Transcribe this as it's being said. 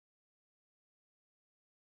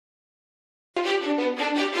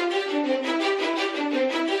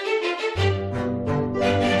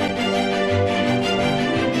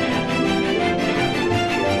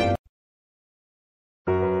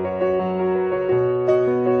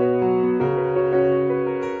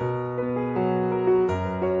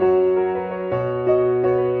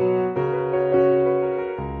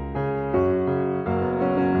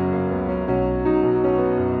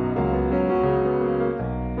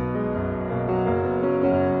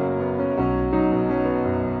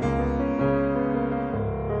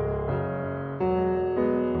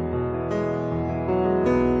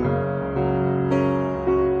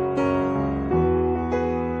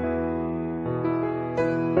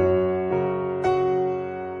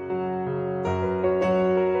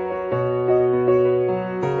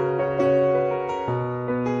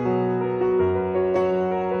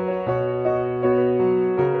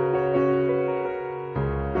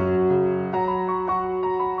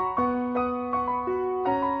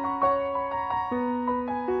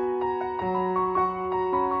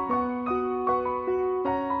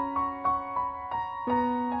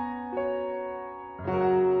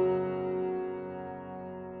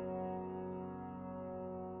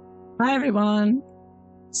Hi, everyone.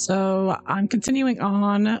 So I'm continuing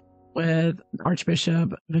on with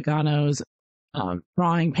Archbishop Vigano's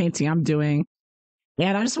drawing painting I'm doing.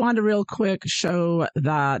 And I just wanted to real quick show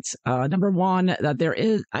that, number one,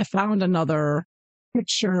 that I found another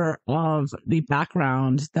picture of the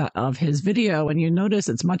background of his video. And you notice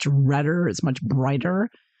it's much redder, it's much brighter.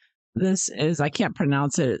 I can't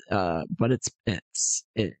pronounce it, but it's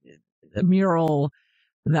a mural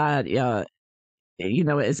that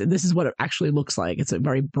this is what it actually looks like. It's a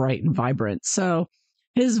very bright and vibrant. So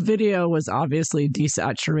his video was obviously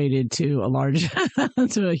desaturated to a large,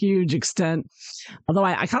 to a huge extent. Although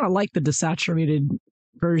I kind of like the desaturated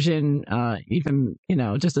version, even,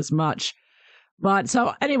 just as much. But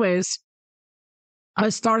so anyways, I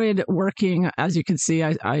started working, as you can see,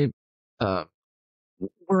 I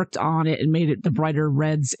worked on it and made it the brighter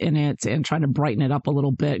reds in it and trying to brighten it up a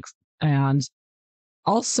little bit. And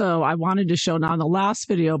also, I wanted to show now in the last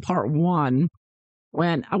video, part one,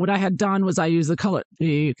 what I had done was I used the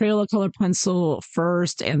Crayola color pencil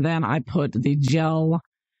first, and then I put the gel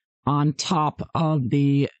on top of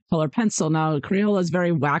the color pencil. Now, Crayola is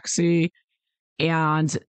very waxy,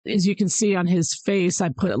 and as you can see on his face, I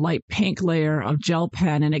put a light pink layer of gel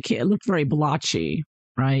pen, and it looked very blotchy,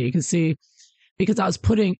 right? You can see because I was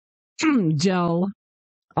putting gel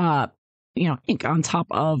ink on top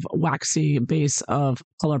of waxy base of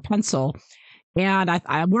color pencil. And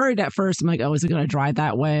I worried at first, I'm like, oh, is it going to dry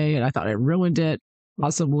that way? And I thought it ruined it,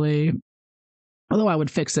 possibly, although I would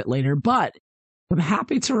fix it later. But I'm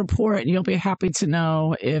happy to report, and you'll be happy to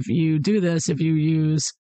know if you do this, if you use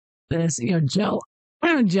this, gel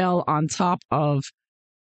on top of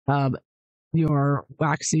your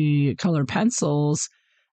waxy color pencils,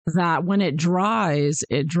 that when it dries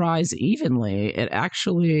evenly. It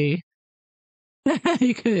actually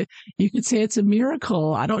you could say it's a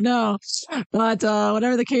miracle. I don't know, but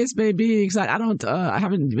whatever the case may be, because I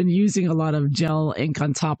haven't been using a lot of gel ink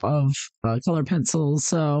on top of color pencils,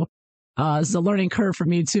 so it's a learning curve for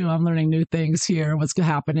me too. I'm learning new things here. What's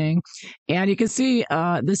happening, and you can see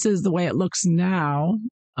this is the way it looks now.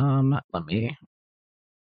 Let me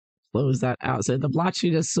close that out so the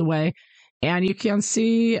blotchiness away. And you can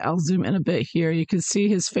see, I'll zoom in a bit here. You can see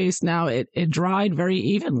his face now. It dried very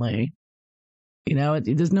evenly.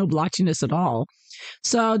 There's no blotchiness at all.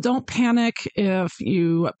 So don't panic if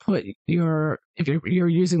you're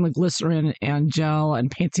using the glycerin and gel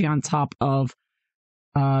and painting on top of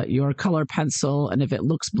your color pencil, and if it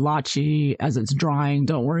looks blotchy as it's drying,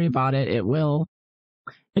 don't worry about it. It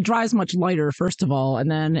dries much lighter, first of all,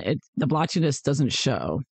 and then the blotchiness doesn't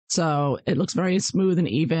show. So it looks very smooth and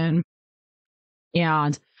even.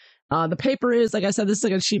 And the paper is, like I said, this is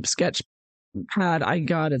like a cheap sketch pad I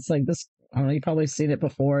got. It's like this. I don't know, you've probably seen it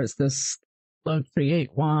before. It's this Low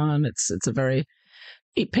Create one. It's a very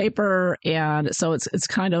cheap paper, and so it's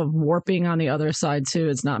kind of warping on the other side too.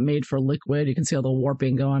 It's not made for liquid. You can see all the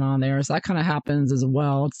warping going on there. So that kind of happens as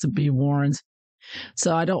well. It's to be warned.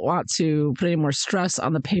 So I don't want to put any more stress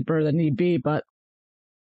on the paper than need be, but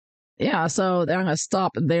yeah. So I'm gonna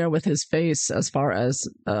stop there with his face as far as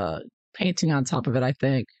painting on top of it, I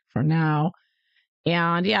think, for now.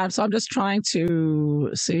 And yeah, so I'm just trying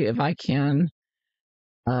to see if I can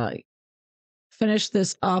finish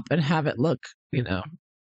this up and have it look,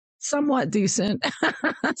 somewhat decent,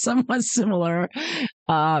 somewhat similar,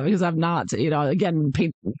 because I'm not, again,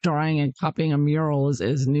 paint drawing and copying a mural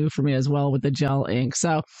is new for me as well with the gel ink.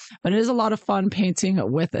 So, but it is a lot of fun painting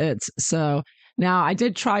with it. So now I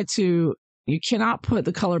did try to, you cannot put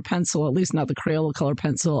the color pencil, at least not the Crayola color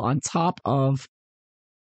pencil, on top of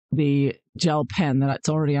the gel pen that's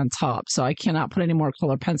already on top. So I cannot put any more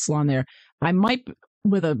color pencil on there. I might,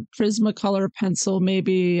 with a Prismacolor pencil,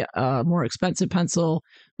 more expensive pencil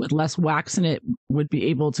with less wax in it, would be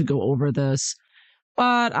able to go over this.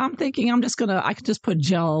 But I'm thinking I could just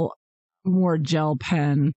put more gel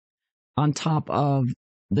pen on top of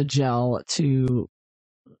the gel to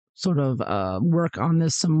sort of work on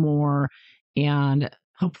this some more and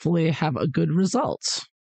hopefully have a good result.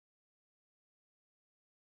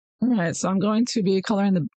 All right, so I'm going to be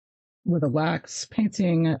coloring with the wax,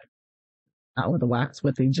 painting, not with the wax,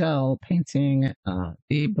 with the gel, painting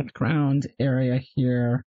the background area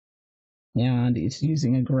here. And it's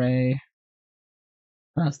using a gray.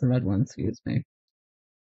 That's the red one, excuse me.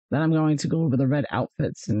 Then I'm going to go over the red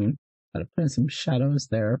outfits and try to put in some shadows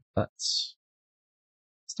there, but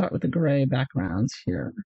start with the gray backgrounds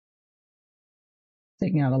here.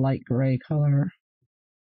 Taking out a light gray color.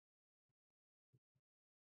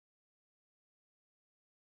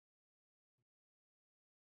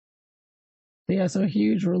 So yeah, so a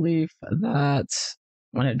huge relief that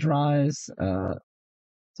when it dries,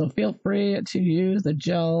 So feel free to use the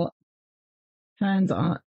gel pens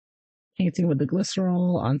on painting with the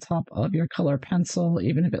glycerol on top of your color pencil,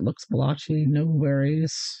 even if it looks blotchy, no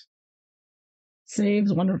worries.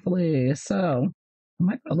 Saves wonderfully. So I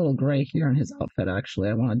might put a little gray here in his outfit, actually.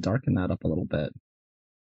 I want to darken that up a little bit.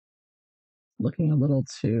 Looking a little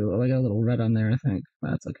too, oh, I got a little red on there, I think.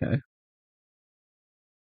 That's okay.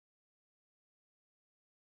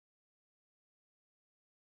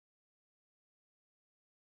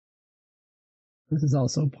 This is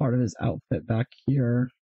also part of his outfit back here.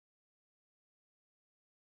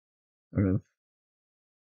 Sort of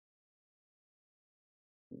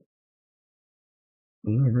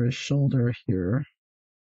over his shoulder here.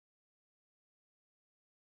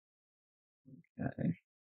 Okay.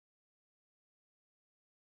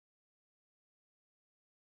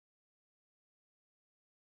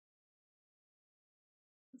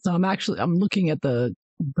 So I'm looking at the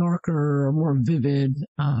darker, more vivid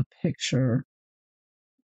picture.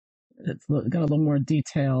 It's got a little more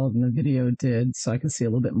detail than the video did, so I can see a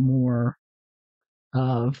little bit more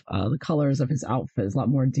of the colors of his outfit. There's a lot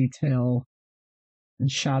more detail and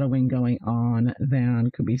shadowing going on than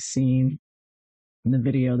could be seen in the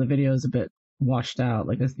video. The video is a bit washed out,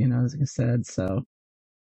 like as I said. So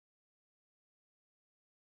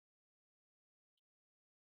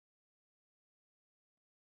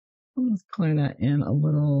let's clear that in a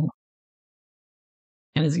little.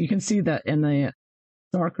 And as you can see that in the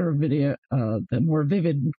darker video, the more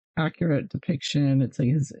vivid, accurate depiction, it's like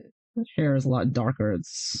his hair is a lot darker. The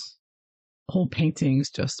whole painting is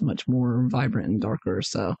just much more vibrant and darker.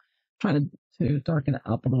 So trying to darken it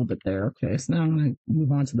up a little bit there. Okay, so now I'm going to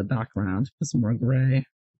move on to the background. Put some more gray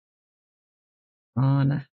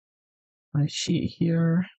on my sheet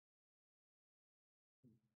here.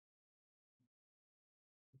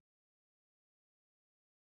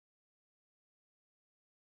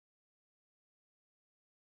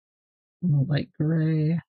 Light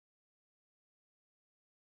gray.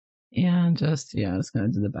 And just gonna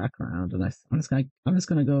do the background, and I'm just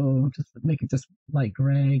gonna go just make it just light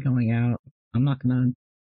gray going out. I'm not gonna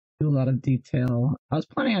do a lot of detail. I was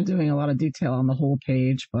planning on doing a lot of detail on the whole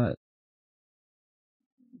page, but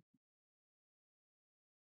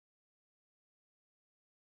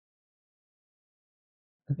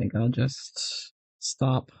I think I'll just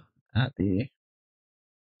stop at the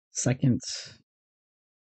second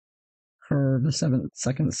curve, the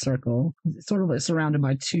second circle. It's sort of surrounded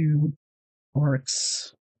by two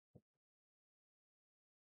arcs.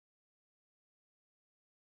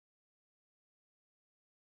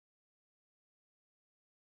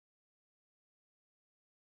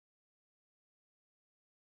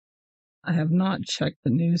 I have not checked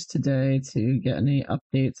the news today to get any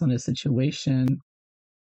updates on the situation.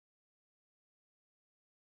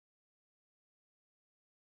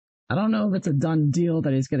 I don't know if it's a done deal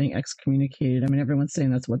that he's getting excommunicated. I mean, everyone's saying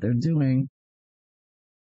that's what they're doing,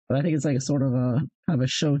 but I think it's like a sort of a kind of a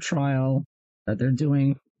show trial that they're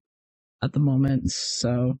doing at the moment.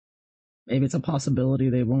 So maybe it's a possibility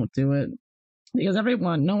they won't do it because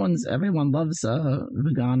everyone loves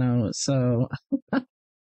Vigano. So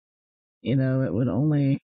it would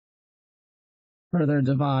only further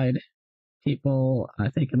divide people, I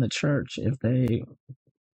think, in the church if they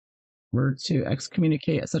were to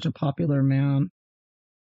excommunicate such a popular man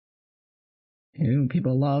who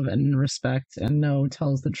people love and respect and know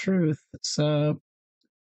tells the truth. So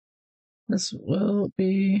this will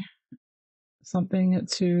be something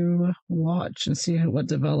to watch and see how this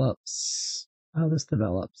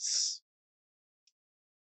develops.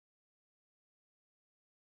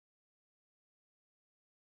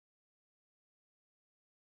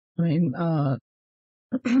 I mean,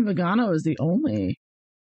 Vigano is the only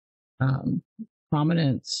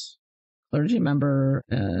prominent clergy member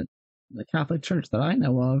at the Catholic Church that I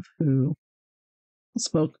know of who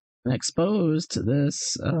spoke and exposed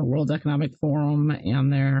this World Economic Forum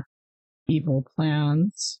and their evil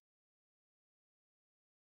plans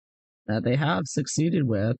that they have succeeded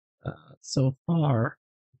with so far.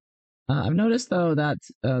 I've noticed, though, that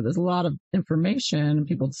there's a lot of information,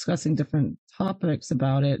 people discussing different topics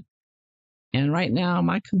about it. And right now,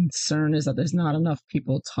 my concern is that there's not enough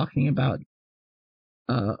people talking about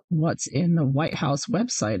what's in the White House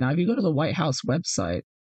website. Now, if you go to the White House website,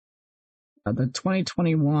 the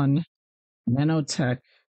 2021 nanotech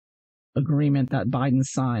agreement that Biden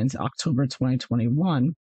signed October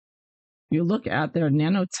 2021, you look at their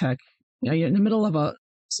nanotech, you're in the middle of a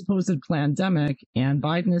supposed pandemic, and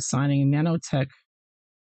Biden is signing nanotech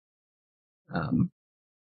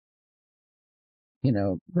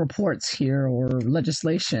reports here or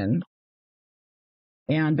legislation.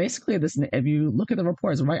 And basically, this, if you look at the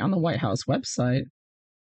reports right on the White House website,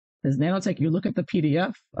 this nanotech, you look at the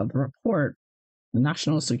PDF of the report, the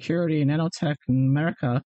National Security Nanotech in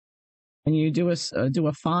America, and you do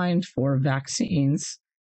a find for vaccines.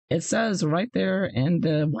 It says right there in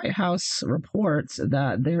the White House report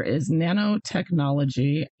that there is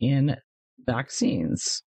nanotechnology in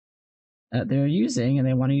vaccines that they're using and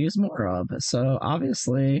they want to use more of. So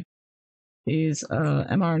obviously, these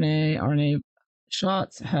mRNA, RNA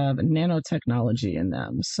shots have nanotechnology in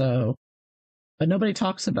them. So, but nobody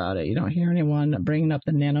talks about it. You don't hear anyone bringing up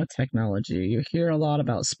the nanotechnology. You hear a lot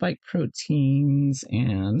about spike proteins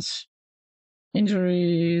and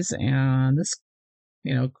injuries and this,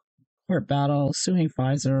 court battle, suing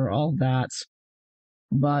Pfizer, all that.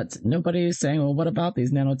 But nobody's saying, well, what about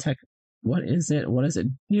these nanotech? What is it? What does it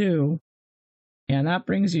do? And that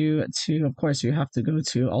brings you to, of course, you have to go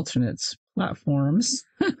to alternate platforms.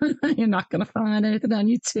 You're not going to find anything on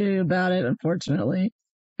YouTube about it, unfortunately.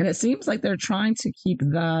 And it seems like they're trying to keep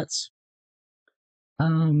that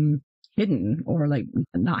hidden or like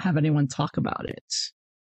not have anyone talk about it.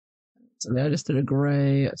 So I just did a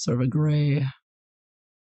gray, sort of a gray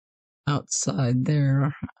outside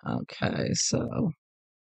there. Okay, so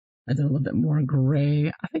I did a little bit more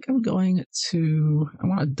gray. I think I'm going to, I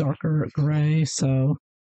want a darker gray, so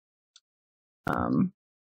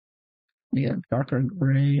yeah, darker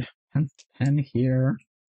gray pen here.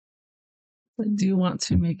 I do want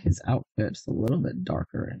to make his outfit just a little bit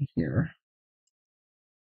darker in here.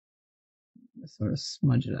 Just sort of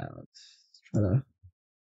smudge it out. Let's try to.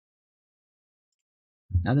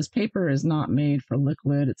 Now this paper is not made for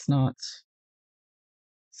liquid. It's not.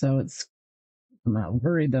 So I'm not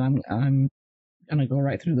worried that I'm gonna go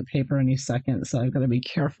right through the paper any second. So I've got to be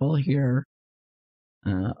careful here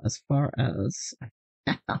as far as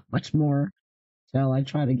how much more gel I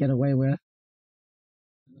try to get away with.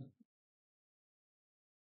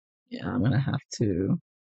 Yeah, I'm gonna have to.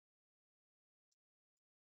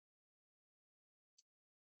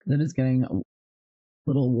 It is getting a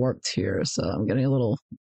little warped here, so I'm getting a little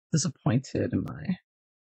disappointed in my.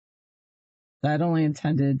 I'd only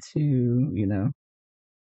intended to,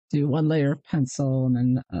 do one layer of pencil and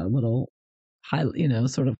then a little high,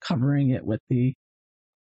 sort of covering it with the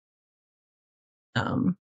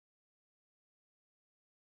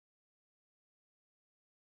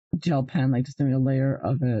gel pen, like just doing a layer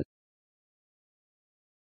of it.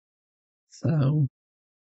 So,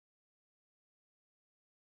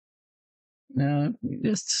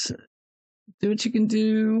 just do what you can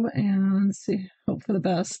do and see, hope for the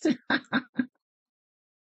best.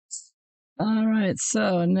 All right,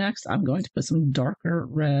 so next I'm going to put some darker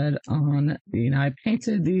red on I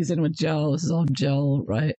painted these in with gel. This is all gel,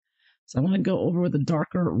 right? So I want to go over with the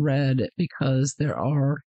darker red because there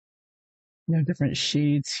are, different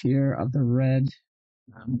shades here of the red.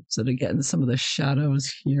 So to get into some of the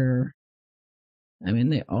shadows here, I mean,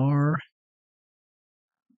 they are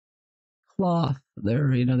cloth. They're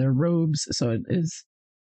robes. So it is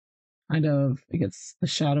kind of, it gets, the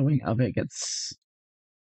shadowing of it gets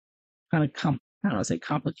kind of, I don't want to say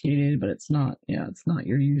complicated, but it's not, it's not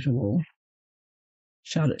your usual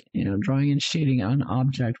shadow, drawing and shading on an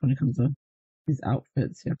object when it comes to these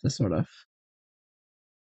outfits. You have to sort of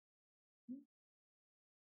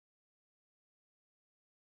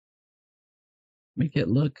make it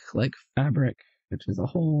look like fabric, which is a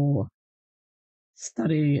whole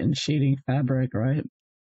study in shading fabric, right?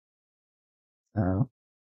 So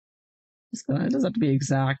it doesn't have to be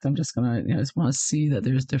exact. I'm just gonna, just want to see that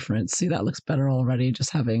there's difference. See, that looks better already.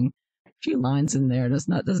 Just having a few lines in there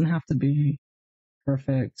doesn't have to be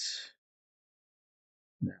perfect.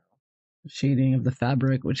 No. Shading of the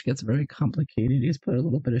fabric, which gets very complicated. You just put a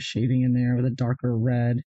little bit of shading in there with a darker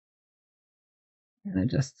red, and it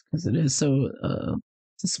just because it is so.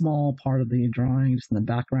 It's a small part of the drawing, just in the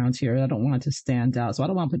background here. I don't want it to stand out, so I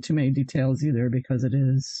don't want to put too many details either because it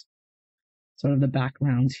is sort of the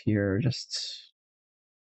background here, just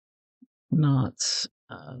not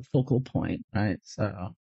a focal point, right? So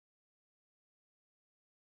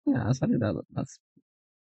yeah, so I think that's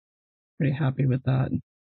pretty happy with that.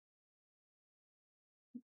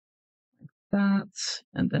 That,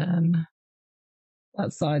 and then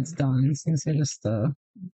that side's done. So you can see just the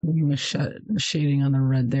shading on the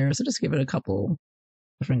red there. So just give it a couple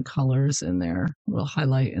different colors in there, a little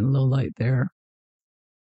highlight and low light there.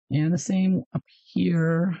 And the same up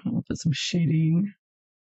here. I'll put some shading.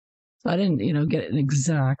 So I didn't, get an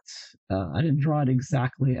exact. I didn't draw it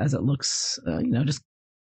exactly as it looks. Just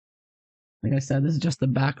like I said, this is just the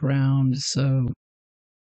background. So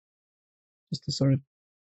just to sort of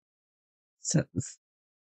set this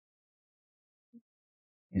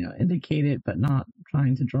indicate it, but not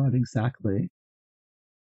trying to draw it exactly.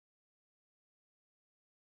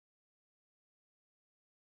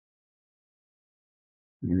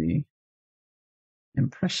 The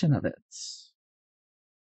impression of it.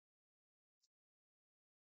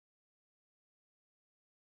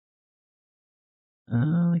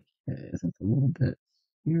 Okay, so it's a little bit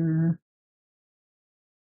here.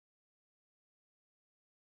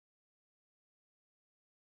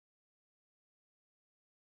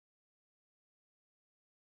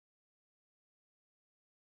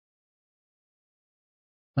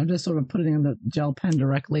 I'm just sort of putting the gel pen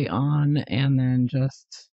directly on and then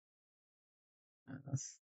just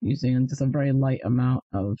using just a very light amount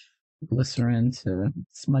of glycerin to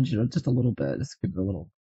smudge it just a little bit, just give it a little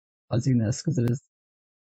fuzziness because it is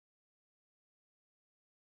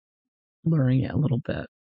blurring it a little bit.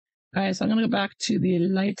 All right, so I'm going to go back to the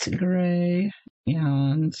light gray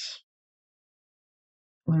and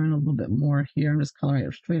learn a little bit more here. I'm just coloring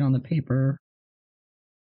it straight on the paper.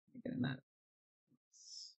 Getting that.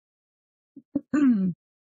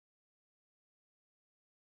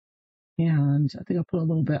 And I think I'll put a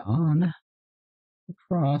little bit on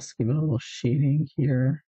across, give it a little shading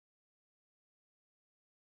here.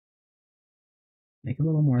 Make it a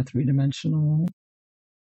little more three-dimensional.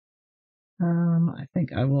 I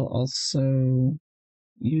think I will also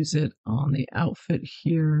use it on the outfit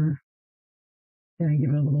here. And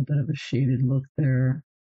give it a little bit of a shaded look there.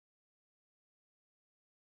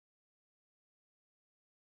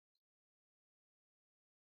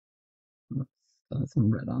 Oops, got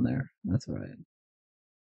some red on there. That's all right.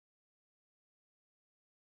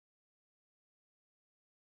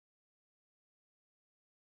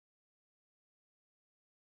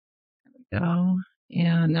 There we go.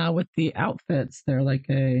 And now with the outfits, they're like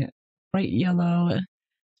a bright yellow. It's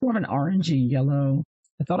more of an orangey yellow.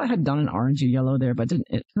 I thought I had done an orangey yellow there, but didn't.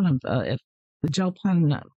 It kind of if the gel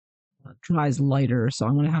pen dries lighter, so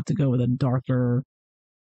I'm going to have to go with a darker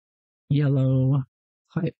yellow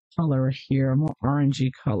type color here, more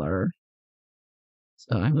orangey color.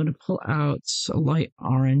 So I'm going to pull out a light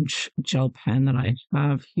orange gel pen that I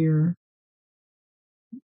have here.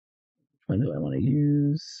 What do I want to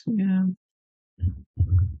use? Yeah.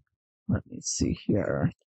 Let me see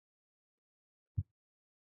here.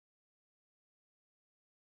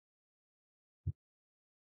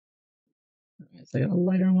 So I got a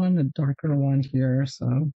lighter one, a darker one here.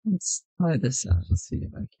 So let's try this out and see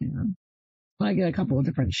if I can. I get a couple of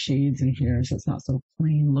different shades in here, so it's not so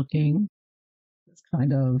plain looking. It's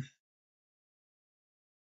kind of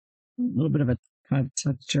a little bit of a kind of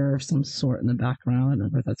texture of some sort in the background. I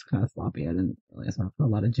don't know if that's kind of floppy. I didn't realize I put a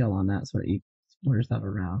lot of gel on that, so it splurs that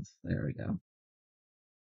around. There we go.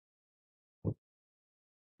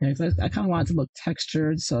 Yeah, I kind of want it to look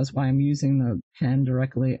textured, so that's why I'm using the pen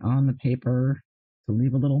directly on the paper to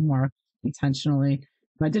leave a little mark intentionally.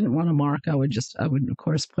 If I didn't want to mark, I would of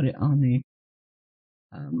course put it on the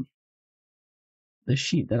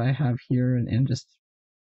sheet that I have here and just,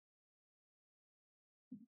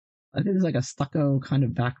 I think it's like a stucco kind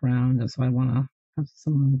of background, so I want to have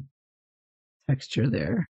some texture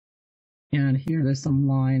there. And here there's some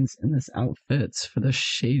lines in this outfit for the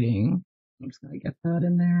shading. I'm just going to get that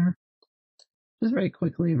in there. Just very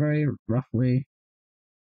quickly, very roughly.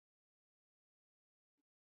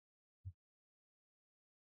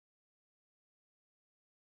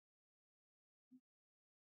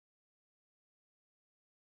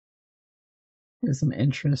 There's some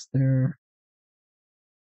interest there.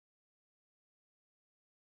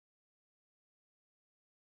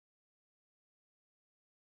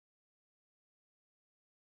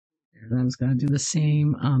 And I'm just going to do the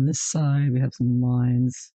same on this side. We have some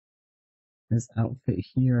lines. This outfit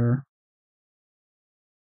here.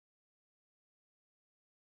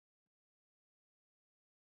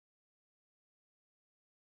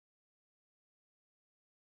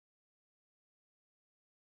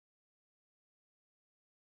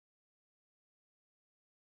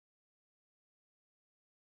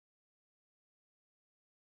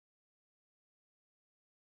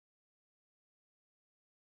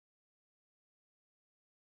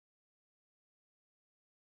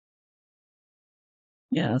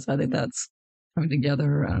 Yeah, so I think that's coming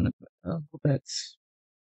together and a little bit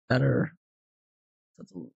better. So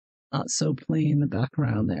it's not so plain, the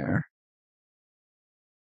background there.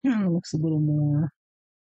 Yeah, it looks a little more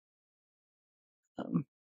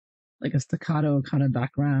like a staccato kind of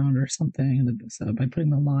background or something. So by putting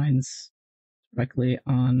the lines directly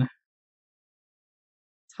on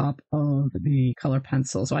top of the color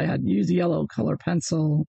pencil. So I had used yellow color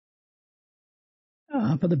pencil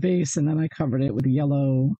for the base, and then I covered it with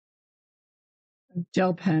yellow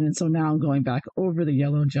gel pen. And so now I'm going back over the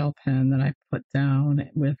yellow gel pen that I put down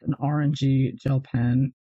with an orangey gel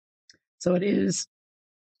pen. So it is,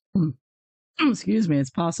 excuse me, it's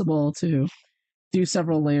possible to do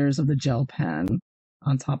several layers of the gel pen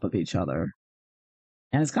on top of each other.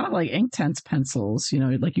 And it's kind of like Inktense pencils,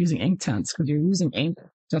 like using Inktense, because you're using ink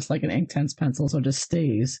just like an Inktense pencil, so it just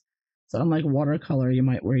stays. So unlike watercolor, you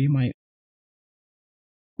might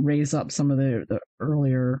raise up some of the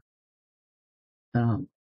earlier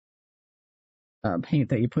paint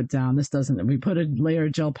that you put down. This doesn't. If we put a layer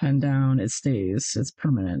of gel pen down, it stays. It's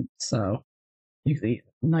permanent. So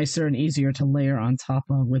nicer and easier to layer on top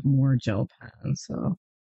of with more gel pen. So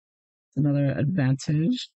it's another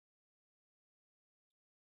advantage.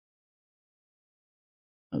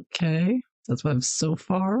 Okay, that's what I've so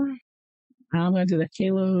far. Now I'm going to do the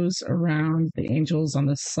halos around the angels on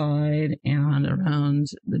the side and around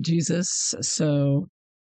the Jesus. So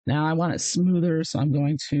now I want it smoother, so I'm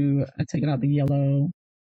going to take out the yellow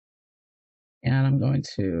and I'm going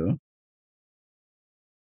to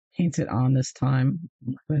paint it on this time.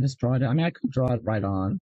 I'm going to just draw it. I mean, I could draw it right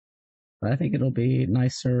on, but I think it'll be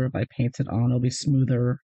nicer if I paint it on. It'll be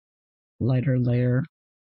smoother, lighter layer.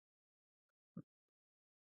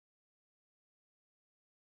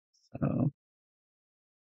 So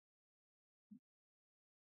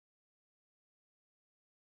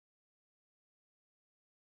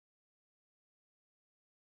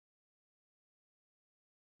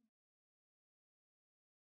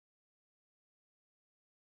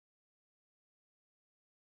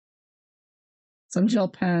some gel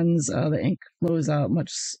pens, the ink flows out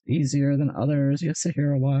much easier than others. You have to sit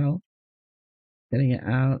here a while getting it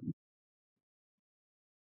out.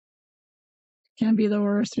 Can be the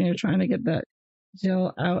worst when you're trying to get that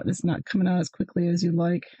gel out. It's not coming out as quickly as you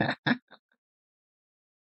like.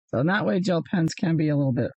 So in that way, gel pens can be a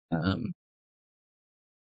little bit of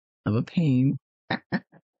a pain.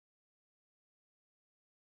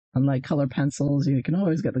 Unlike color pencils, you can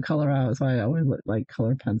always get the color out. That's why I always like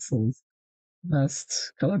color pencils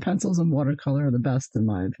best. Color pencils and watercolor are the best, in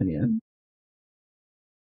my opinion.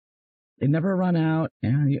 They never run out,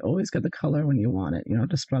 and you always get the color when you want it. You don't have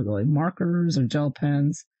to struggle. Like markers or gel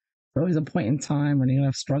pens, there's always a point in time when you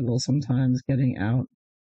have struggle sometimes getting out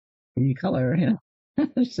the color.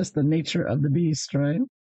 It's just the nature of the beast, right?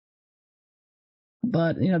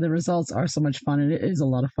 But the results are so much fun, and it is a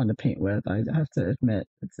lot of fun to paint with. I have to admit,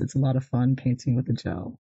 it's a lot of fun painting with the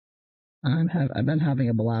gel. I've been having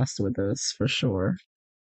a blast with this for sure.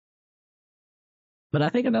 But I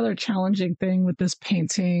think another challenging thing with this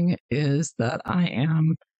painting is that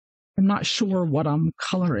I'm not sure what I'm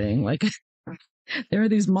coloring. Like there are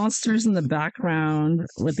these monsters in the background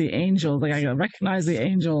with the angels. Like I recognize the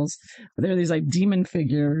angels, but there are these like demon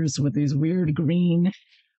figures with these weird green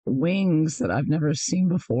wings that I've never seen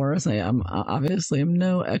before. So I'm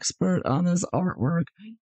no expert on this artwork.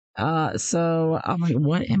 So I'm like,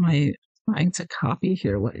 what am I trying to copy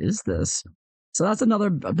here? What is this? So that's a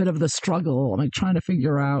bit of the struggle. I'm like trying to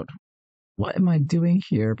figure out what am I doing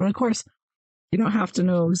here. But of course, you don't have to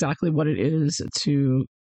know exactly what it is to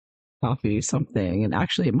copy something. And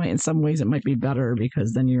actually, in some ways, it might be better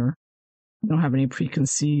because then you don't have any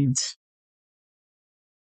preconceived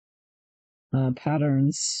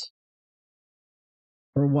patterns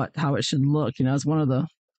for how it should look. It's one of the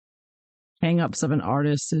hang-ups of an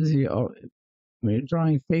artist is when you're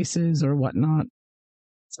drawing faces or whatnot.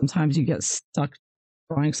 Sometimes you get stuck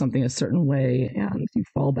drawing something a certain way, and if you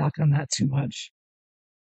fall back on that too much.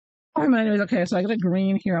 All right, anyways, okay, so I got a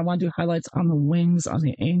green here. I want to do highlights on the wings on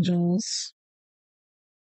the angels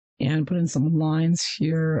and put in some lines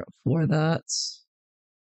here for that.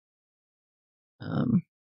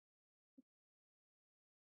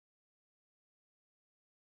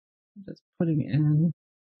 Just putting in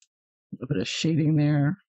a little bit of shading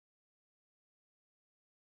there.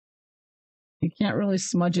 You can't really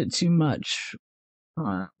smudge it too much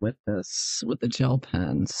with the gel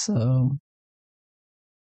pen. So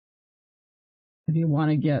if you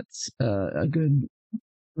want to get a good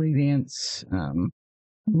gradient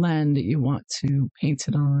blend, you want to paint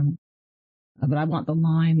it on. But I want the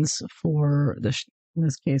lines for in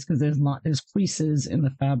this case because there's creases in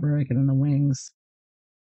the fabric and in the wings,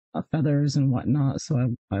 feathers and whatnot.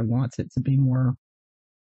 So I want it to be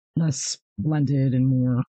less blended and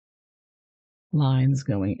more lines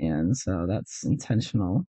going in. So that's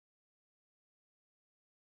intentional.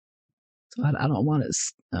 So I don't want it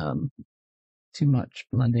too much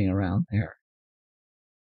blending around there.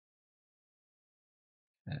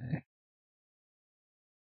 Okay.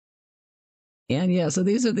 And yeah, so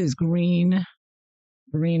these are these green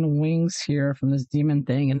green wings here from this demon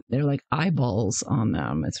thing, and they're like eyeballs on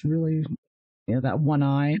them. It's really, that one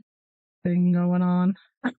eye thing going on.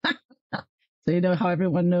 So you know how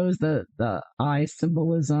everyone knows that the eye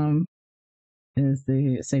symbolism is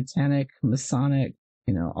the satanic, Masonic,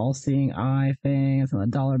 all-seeing eye thing. It's on the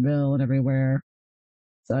dollar bill and everywhere.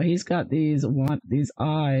 So he's got these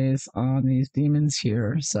eyes on these demons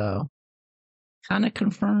here. So kind of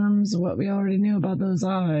confirms what we already knew about those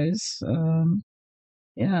eyes.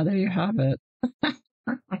 Yeah, there you have it.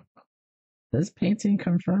 This painting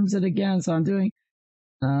confirms it again. So I'm doing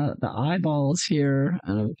the eyeballs here. I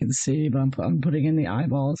don't know if you can see, but I'm putting in the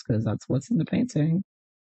eyeballs because that's what's in the painting.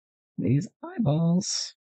 These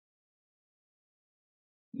eyeballs.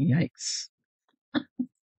 Yikes.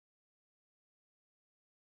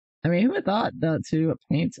 I mean, who would thought that to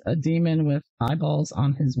paint a demon with eyeballs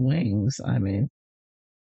on his wings? I mean,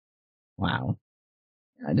 wow.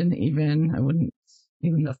 I wouldn't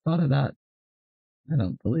even have thought of that. I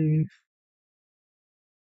don't believe.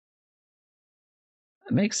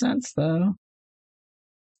 That makes sense, though.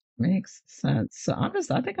 Makes sense. So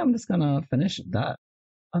I think I'm just gonna finish that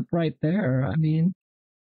up right there. I mean,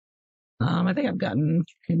 I think I've gotten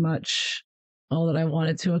pretty much all that I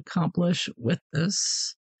wanted to accomplish with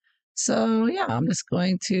this. So yeah, I'm just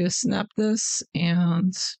going to snap this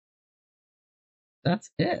and that's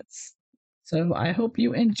it. So I hope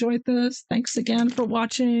you enjoyed this. Thanks again for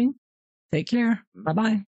watching. Take care. Bye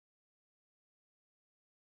bye.